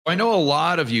I know a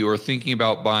lot of you are thinking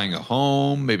about buying a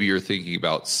home. Maybe you're thinking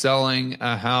about selling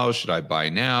a house. Should I buy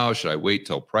now? Should I wait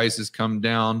till prices come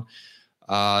down?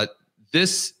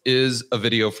 This is a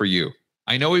video for you.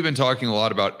 I know we've been talking a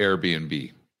lot about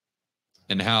Airbnb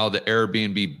and how the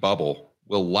Airbnb bubble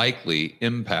will likely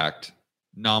impact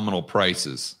nominal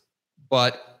prices.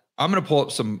 But I'm going to pull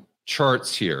up some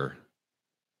charts here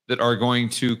that are going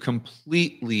to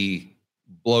completely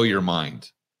blow your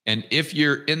mind. And if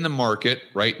you're in the market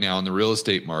right now, in the real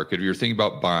estate market, if you're thinking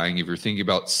about buying, if you're thinking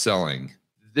about selling,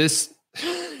 this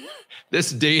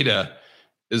this data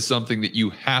is something that you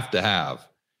have to have.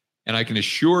 And I can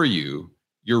assure you,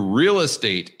 your real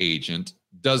estate agent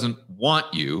doesn't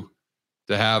want you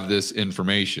to have this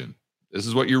information. This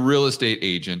is what your real estate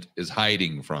agent is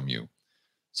hiding from you.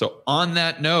 So on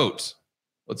that note,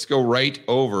 let's go right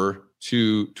over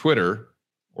to Twitter,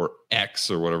 or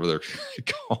X, or whatever they're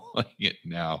calling it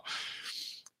now.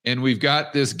 And we've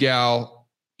got this gal,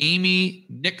 Amy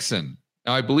Nixon.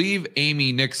 Now, I believe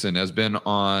Amy Nixon has been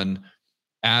on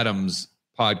Adam's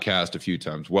podcast a few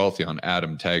times, Wealthy on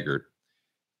Adam Taggart.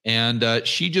 And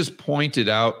she just pointed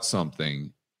out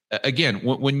something. Again,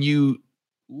 when you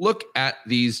look at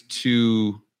these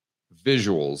two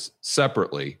visuals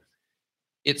separately,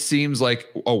 it seems like,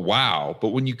 oh, wow. But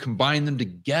when you combine them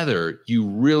together, you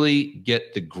really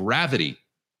get the gravity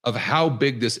of how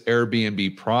big this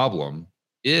Airbnb problem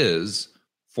is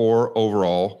for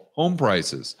overall home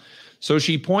prices. So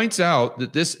she points out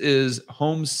that this is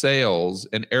home sales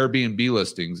and Airbnb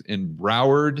listings in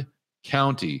Broward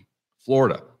County,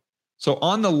 Florida. So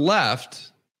on the left,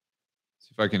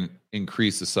 see if I can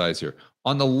increase the size here.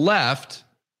 On the left,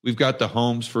 we've got the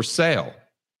homes for sale.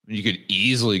 You could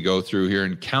easily go through here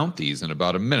and count these in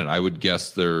about a minute. I would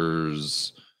guess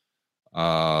there's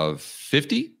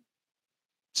 50,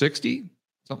 60,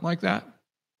 something like that.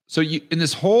 So you, in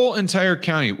this whole entire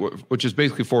county, which is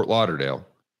basically Fort Lauderdale,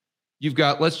 you've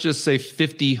got, let's just say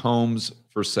 50 homes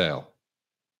for sale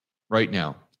right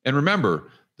now. And remember,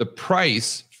 the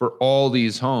price for all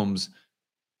these homes,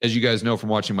 as you guys know from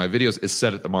watching my videos, is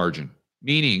set at the margin,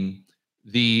 meaning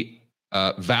the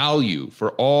value for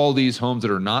all these homes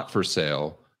that are not for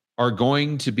sale are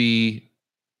going to be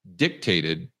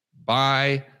dictated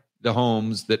by the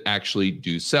homes that actually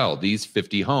do sell, these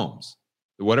 50 homes.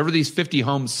 Whatever these 50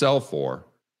 homes sell for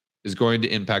is going to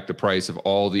impact the price of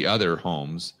all the other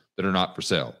homes that are not for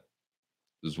sale.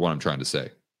 This is what I'm trying to say.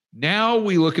 Now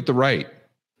we look at the right.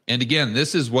 And again,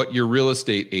 this is what your real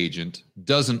estate agent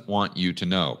doesn't want you to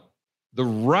know. The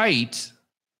right,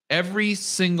 every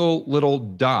single little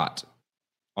dot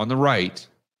on the right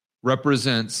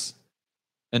represents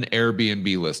an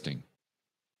Airbnb listing.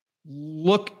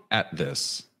 Look at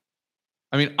this.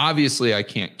 I mean, obviously I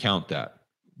can't count that.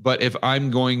 But if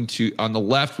I'm going to, on the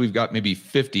left, we've got maybe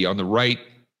 50. On the right,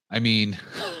 I mean,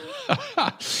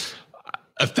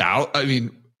 1,000. I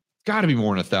mean, got to be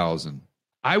more than 1,000.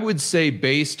 I would say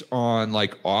based on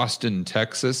like Austin,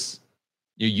 Texas,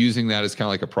 you're using that as kind of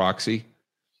like a proxy.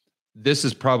 This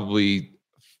is probably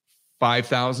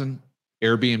 5,000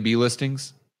 Airbnb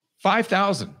listings.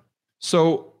 5,000.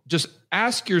 So just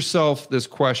ask yourself this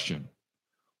question.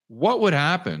 What would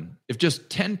happen if just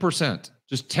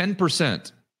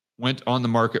 10% went on the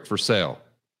market for sale?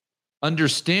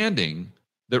 Understanding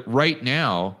that right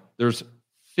now there's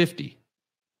 50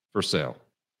 for sale.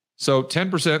 So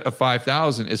 10% of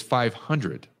 5,000 is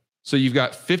 500. So you've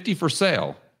got 50 for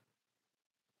sale.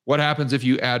 What happens if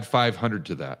you add 500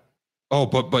 to that? Oh,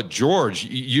 but George,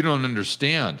 you don't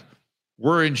understand.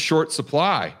 We're in short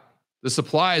supply. The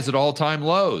supply is at all-time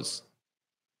lows.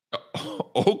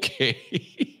 Okay.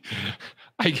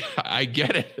 I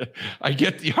get it. I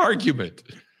get the argument.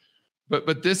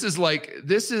 But this is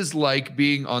like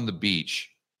being on the beach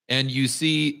and you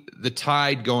see the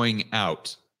tide going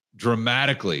out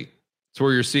dramatically. It's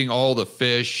where you're seeing all the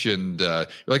fish and you're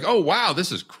like, oh, wow,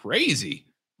 this is crazy.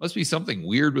 Must be something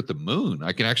weird with the moon.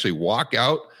 I can actually walk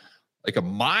out like a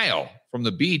mile from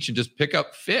the beach and just pick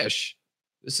up fish.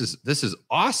 This is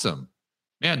awesome,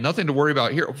 man. Nothing to worry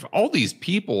about here. All these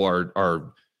people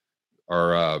are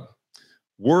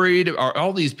worried.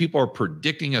 All these people are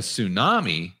predicting a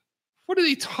tsunami. What are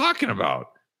they talking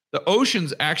about? The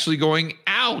ocean's actually going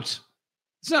out.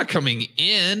 It's not coming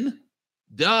in.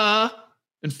 Duh.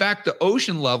 In fact, the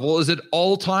ocean level is at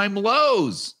all-time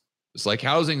lows. It's like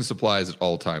housing supplies at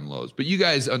all-time lows. But you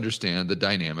guys understand the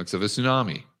dynamics of a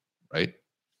tsunami, right?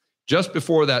 Just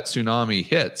before that tsunami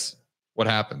hits, what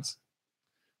happens?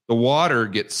 The water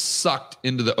gets sucked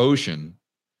into the ocean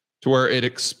to where it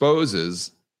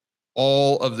exposes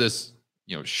all of this,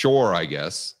 shore, I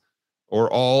guess, or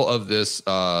all of this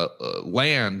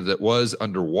land that was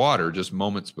underwater just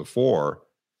moments before.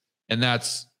 And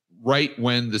that's right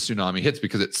when the tsunami hits,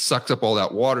 because it sucks up all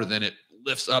that water. Then it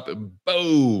lifts up and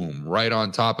boom, right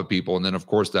on top of people. And then, of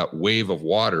course, that wave of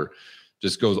water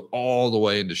just goes all the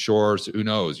way into shore. So who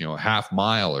knows, a half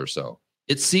mile or so.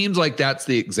 It seems like that's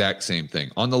the exact same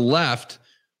thing. On the left,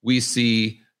 we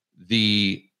see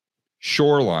the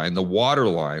shoreline, the water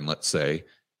line, let's say,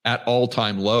 at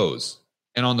all-time lows.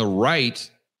 And on the right,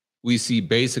 we see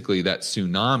basically that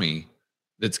tsunami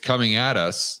that's coming at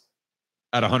us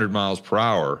at 100 miles per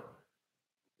hour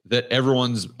that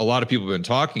a lot of people have been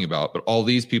talking about, but all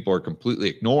these people are completely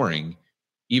ignoring,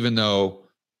 even though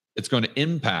it's going to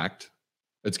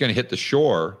hit the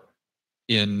shore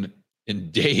in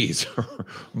days or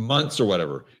months or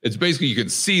whatever. It's basically, you can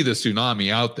see the tsunami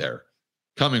out there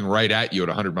coming right at you at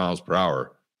 100 miles per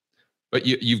hour. But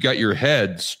you've got your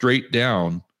head straight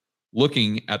down,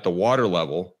 looking at the water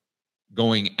level,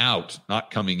 going out,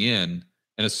 not coming in,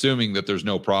 and assuming that there's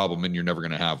no problem and you're never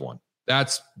going to have one.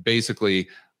 That's basically,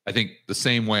 I think, the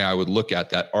same way I would look at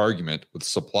that argument with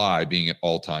supply being at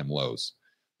all-time lows.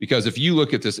 Because if you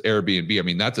look at this Airbnb, I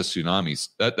mean, that's a tsunami.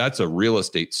 That's a real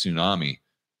estate tsunami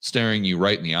staring you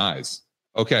right in the eyes.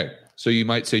 Okay, so you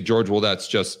might say, George, well, that's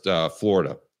just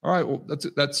Florida. All right, well,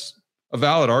 that's a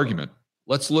valid argument.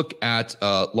 Let's look at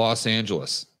Los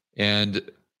Angeles. And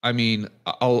I mean,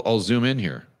 I'll zoom in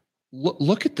here.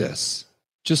 Look at this.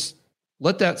 Just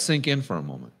let that sink in for a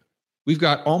moment. We've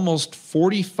got almost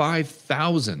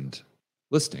 45,000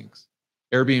 listings.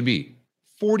 Airbnb,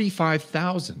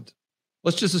 45,000.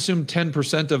 Let's just assume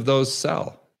 10% of those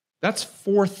sell. That's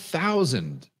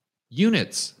 4,000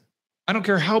 units. I don't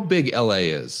care how big LA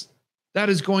is. That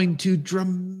is going to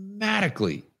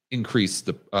dramatically decrease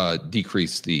the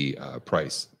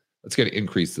price. That's going to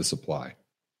increase the supply,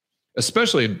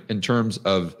 especially in terms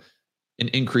of an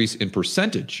increase in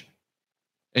percentage.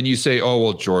 And you say, oh,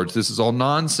 well, George, this is all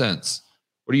nonsense.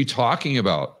 What are you talking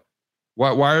about?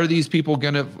 Why are these people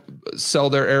going to sell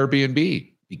their Airbnb?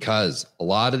 Because a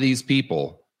lot of these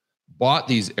people bought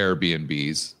these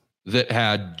Airbnbs that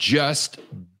had just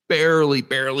barely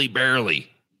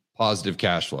positive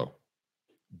cash flow.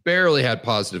 Barely had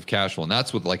positive cash flow. And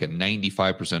that's with like a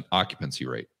 95% occupancy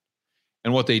rate.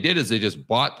 And what they did is they just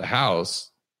bought the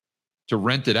house to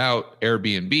rent it out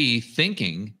Airbnb,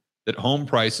 thinking that home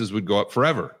prices would go up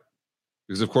forever.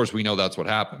 Because, of course, we know that's what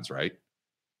happens, right?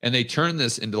 And they turned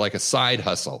this into like a side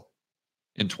hustle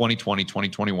in 2020,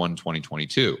 2021,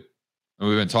 2022. And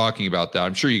we've been talking about that.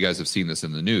 I'm sure you guys have seen this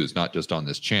in the news, not just on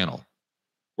this channel,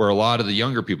 where a lot of the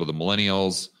younger people, the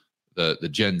millennials, the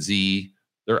Gen Z,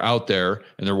 they're out there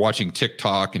and they're watching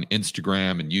TikTok and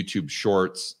Instagram and YouTube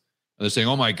shorts. And they're saying,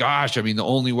 oh my gosh, I mean, the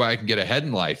only way I can get ahead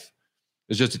in life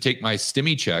is just to take my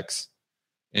stimmy checks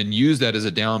and use that as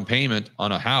a down payment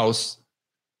on a house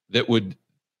that would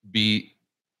be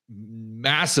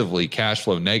massively cash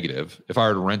flow negative if I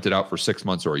were to rent it out for 6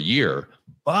 months or a year.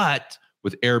 But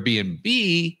with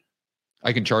Airbnb,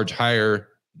 I can charge higher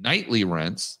nightly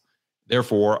rents.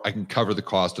 Therefore, I can cover the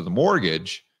cost of the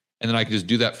mortgage. And then I can just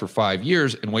do that for 5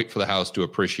 years and wait for the house to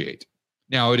appreciate.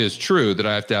 Now, it is true that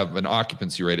I have to have an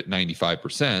occupancy rate at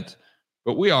 95%.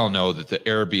 But we all know that the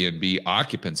Airbnb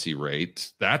occupancy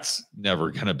rate, that's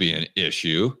never going to be an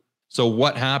issue. So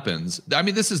what happens? I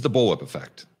mean, this is the bullwhip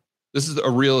effect. This is a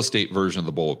real estate version of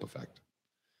the bullwhip effect.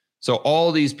 So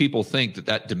all these people think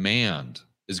that demand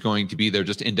is going to be there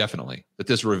just indefinitely, that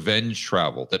this revenge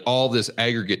travel, that all this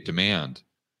aggregate demand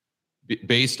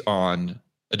based on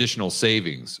additional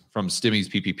savings from Stimmies,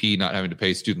 PPP, not having to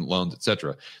pay student loans, et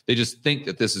cetera. They just think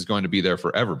that this is going to be there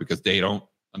forever because they don't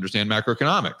understand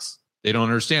macroeconomics. They don't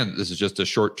understand that this is just a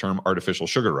short-term artificial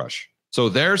sugar rush. So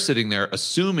they're sitting there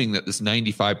assuming that this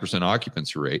 95%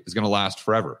 occupancy rate is going to last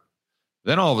forever.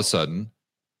 Then all of a sudden,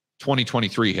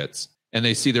 2023 hits, and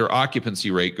they see their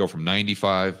occupancy rate go from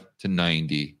 95 to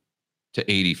 90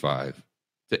 to 85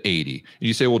 to 80. And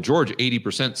you say, well, George,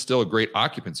 80% is still a great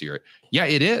occupancy rate. Yeah,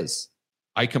 it is.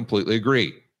 I completely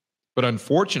agree. But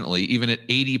unfortunately, even at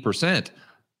 80%,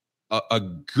 a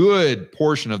good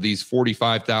portion of these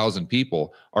 45,000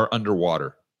 people are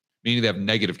underwater, meaning they have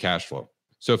negative cash flow.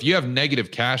 So if you have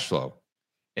negative cash flow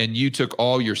and you took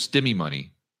all your stimmy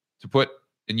money to put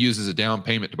and use as a down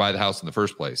payment to buy the house in the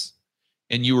first place,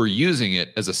 and you were using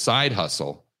it as a side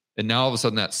hustle, and now all of a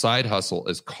sudden that side hustle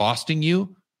is costing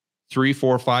you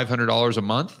 $300, $400, $500 a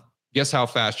month, guess how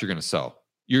fast you're going to sell?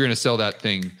 You're going to sell that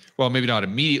thing, well, maybe not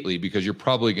immediately, because you're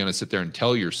probably going to sit there and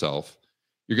tell yourself,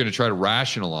 you're going to try to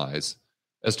rationalize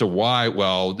as to why,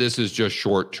 well, this is just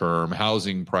short term.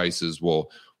 Housing prices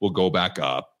will will go back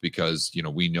up because,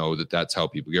 we know that that's how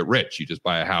people get rich. You just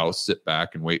buy a house, sit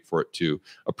back and wait for it to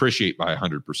appreciate by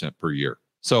 100% per year.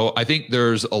 So I think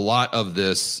there's a lot of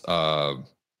this,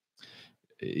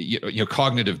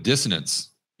 cognitive dissonance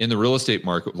in the real estate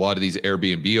market with a lot of these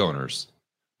Airbnb owners.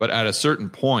 But at a certain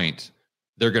point,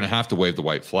 they're going to have to wave the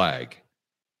white flag.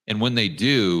 And when they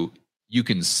do, you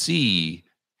can see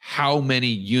how many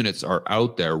units are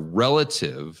out there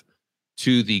relative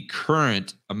to the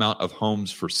current amount of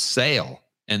homes for sale.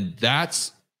 And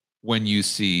that's when you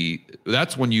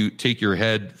take your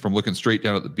head from looking straight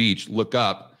down at the beach, look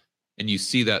up, and you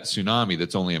see that tsunami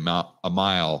that's only a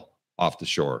mile off the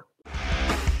shore.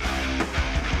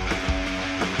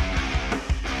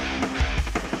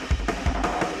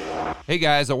 Hey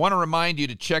guys, I want to remind you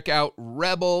to check out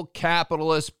Rebel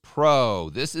Capitalist Pro.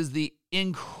 This is the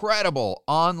incredible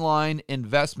online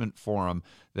investment forum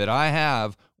that I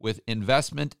have with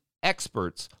investment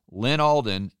experts Lynn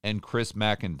Alden and Chris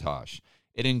McIntosh.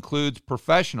 It includes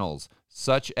professionals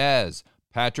such as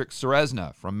Patrick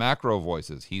Ceresna from Macro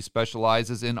Voices. He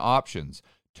specializes in options.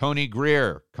 Tony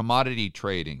Greer, commodity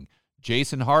trading.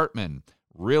 Jason Hartman,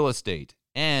 real estate.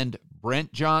 And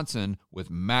Brent Johnson with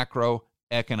macro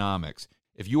economics.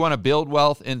 If you want to build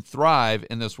wealth and thrive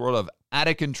in this world of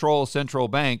out-of-control central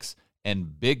banks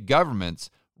and big governments,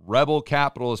 Rebel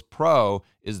Capitalist Pro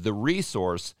is the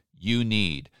resource you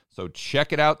need. So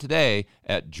check it out today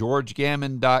at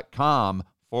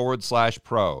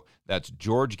georgegammon.com/pro. That's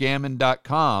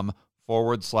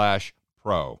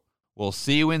georgegammon.com/pro. We'll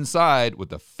see you inside with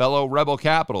the fellow Rebel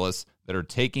capitalists that are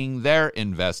taking their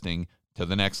investing to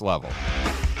the next level.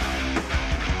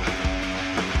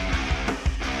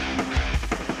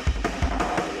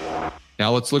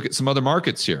 Now let's look at some other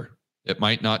markets here. It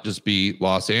might not just be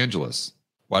Los Angeles.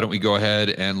 Why don't we go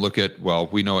ahead and look at,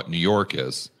 we know what New York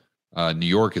is. New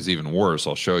York is even worse.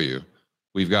 I'll show you.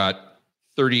 We've got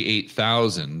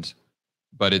 38,000,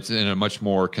 but it's in a much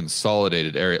more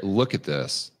consolidated area. Look at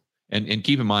this. And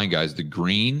keep in mind, guys, the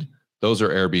green, those are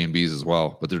Airbnbs as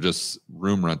well, but they're just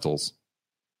room rentals.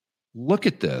 Look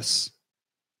at this.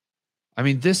 I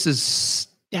mean, this is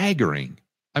staggering.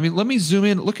 I mean, let me zoom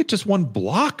in. Look at just one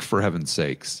block, for heaven's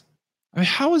sakes. I mean,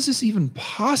 how is this even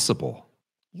possible?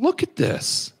 Look at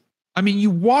this. I mean, you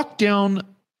walk down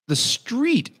the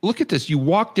street. Look at this. You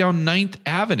walk down 9th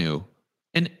Avenue,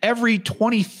 and every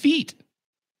 20 feet,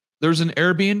 there's an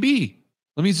Airbnb.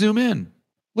 Let me zoom in.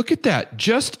 Look at that.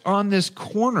 Just on this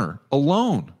corner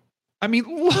alone. I mean,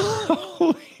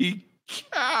 holy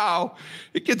cow.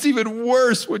 It gets even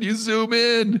worse when you zoom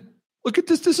in. Look at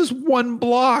this. This is one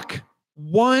block.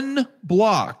 One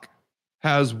block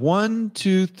has 1,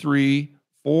 2, 3,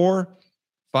 4,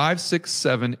 5, 6,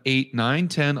 7, 8, 9,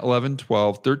 10, 11,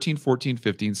 12, 13, 14,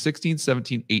 15, 16,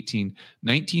 17, 18,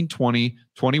 19, 20,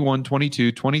 21,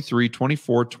 22, 23,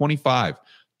 24, 25.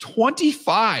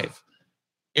 25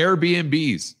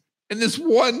 Airbnbs in this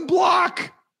one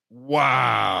block.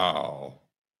 Wow.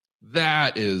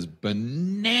 That is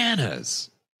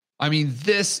bananas. I mean,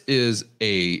 this is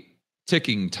a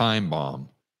ticking time bomb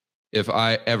if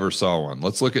I ever saw one.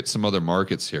 Let's look at some other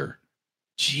markets here.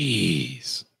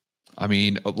 Jeez. I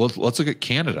mean, let's look at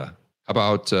Canada. How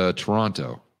about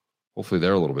Toronto? Hopefully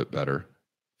they're a little bit better.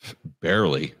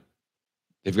 Barely.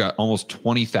 They've got almost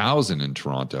 20,000 in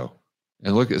Toronto.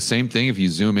 And look at the same thing if you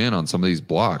zoom in on some of these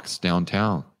blocks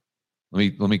downtown.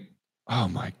 Let me, oh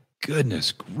my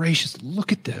goodness gracious.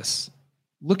 Look at this.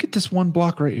 Look at this one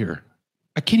block right here.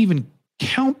 I can't even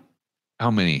count how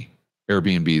many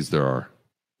Airbnbs there are.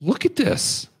 Look at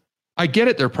this. I get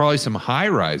it. There are probably some high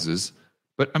rises,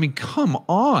 but I mean, come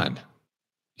on.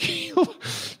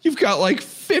 You've got like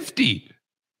 50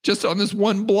 just on this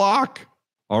one block.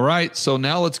 All right. So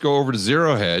now let's go over to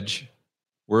Zero Hedge,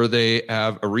 where they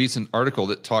have a recent article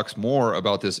that talks more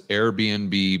about this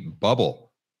Airbnb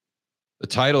bubble. The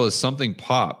title is Something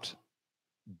Popped.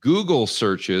 Google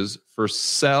searches for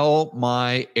sell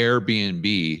my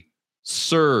Airbnb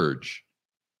surge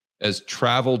as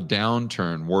travel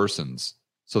downturn worsens.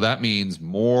 So that means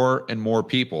more and more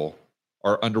people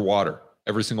are underwater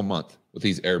every single month with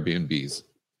these Airbnbs.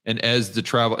 And as the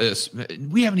travel is,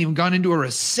 we haven't even gone into a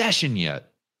recession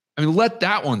yet. I mean, let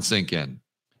that one sink in.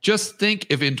 Just think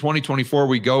if in 2024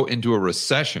 we go into a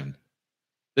recession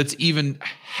that's even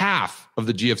half of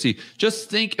the GFC. Just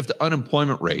think if the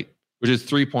unemployment rate, which is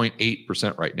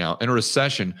 3.8% right now, in a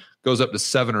recession goes up to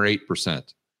 7 or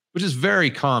 8%, which is very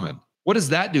common. What does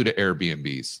that do to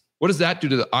Airbnbs? What does that do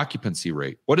to the occupancy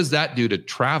rate? What does that do to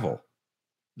travel?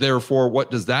 Therefore,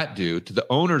 what does that do to the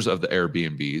owners of the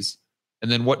Airbnbs?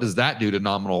 And then what does that do to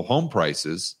nominal home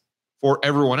prices for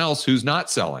everyone else who's not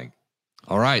selling?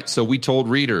 All right, so we told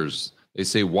readers They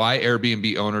say why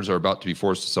Airbnb owners are about to be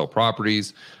forced to sell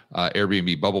properties,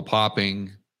 Airbnb bubble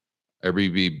popping,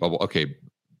 Airbnb bubble. Okay,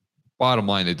 bottom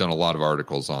line, they've done a lot of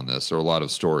articles on this or a lot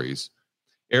of stories.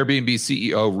 Airbnb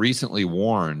CEO recently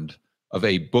warned of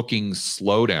a booking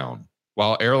slowdown.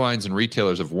 While airlines and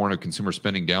retailers have warned of consumer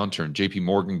spending downturn, JP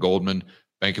Morgan, Goldman,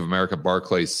 Bank of America,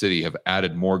 Barclays, Citi have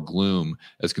added more gloom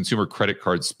as consumer credit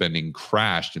card spending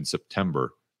crashed in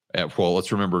September. Well,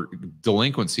 let's remember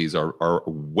delinquencies are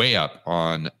way up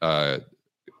on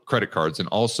credit cards and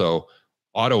also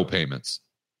auto payments.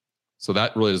 So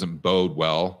that really doesn't bode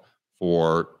well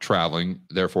for traveling,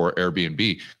 therefore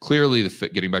Airbnb. Clearly,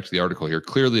 getting back to the article here,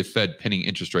 clearly the Fed pinning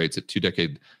interest rates at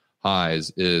 2-decade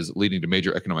highs is leading to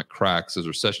major economic cracks as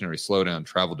recessionary slowdown,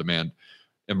 travel demand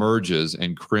emerges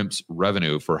and crimps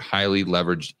revenue for highly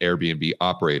leveraged Airbnb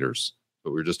operators,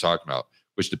 what we were just talking about,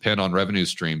 which depend on revenue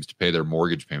streams to pay their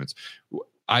mortgage payments.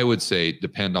 I would say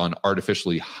depend on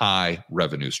artificially high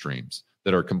revenue streams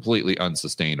that are completely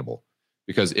unsustainable.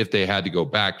 Because if they had to go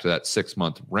back to that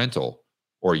 6-month rental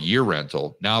or year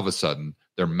rental, now all of a sudden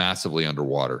they're massively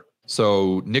underwater.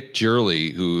 So Nick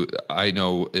Gurley, who I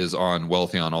know is on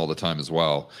Wealthion all the time as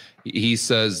well, he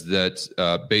says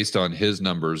that based on his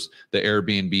numbers, the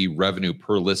Airbnb revenue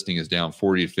per listing is down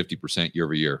 40 to 50% year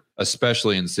over year,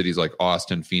 especially in cities like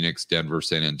Austin, Phoenix, Denver,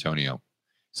 San Antonio.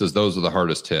 He says those are the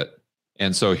hardest hit.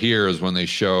 And so here is when they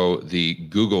show the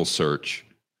Google search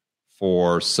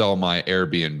for sell my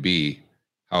Airbnb,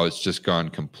 how it's just gone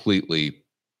completely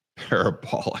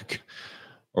parabolic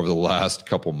over the last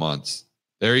couple months.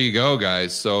 There you go,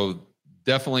 guys. So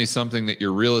definitely something that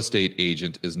your real estate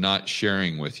agent is not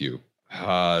sharing with you.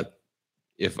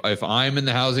 If I'm in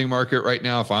the housing market right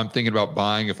now, if I'm thinking about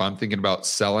buying, if I'm thinking about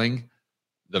selling,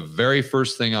 the very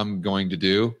first thing I'm going to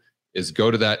do is go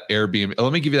to that Airbnb.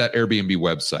 Let me give you that Airbnb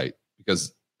website,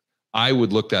 because I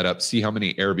would look that up, see how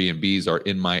many Airbnbs are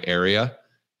in my area.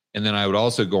 And then I would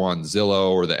also go on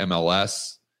Zillow or the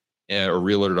MLS or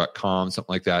realtor.com,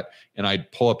 something like that. And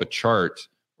I'd pull up a chart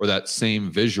or that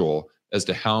same visual as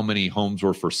to how many homes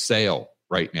were for sale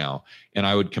right now. And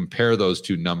I would compare those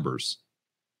two numbers.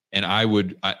 And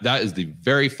that is the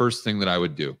very first thing that I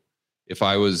would do if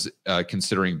I was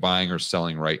considering buying or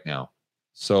selling right now.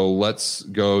 So let's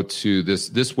go to this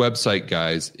website,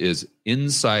 guys, is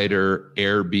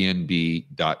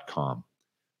insiderairbnb.com.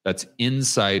 That's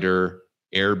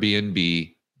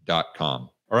insiderairbnb.com.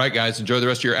 All right, guys, enjoy the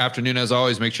rest of your afternoon. As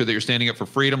always, make sure that you're standing up for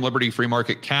freedom, liberty, free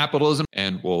market capitalism,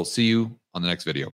 and we'll see you on the next video.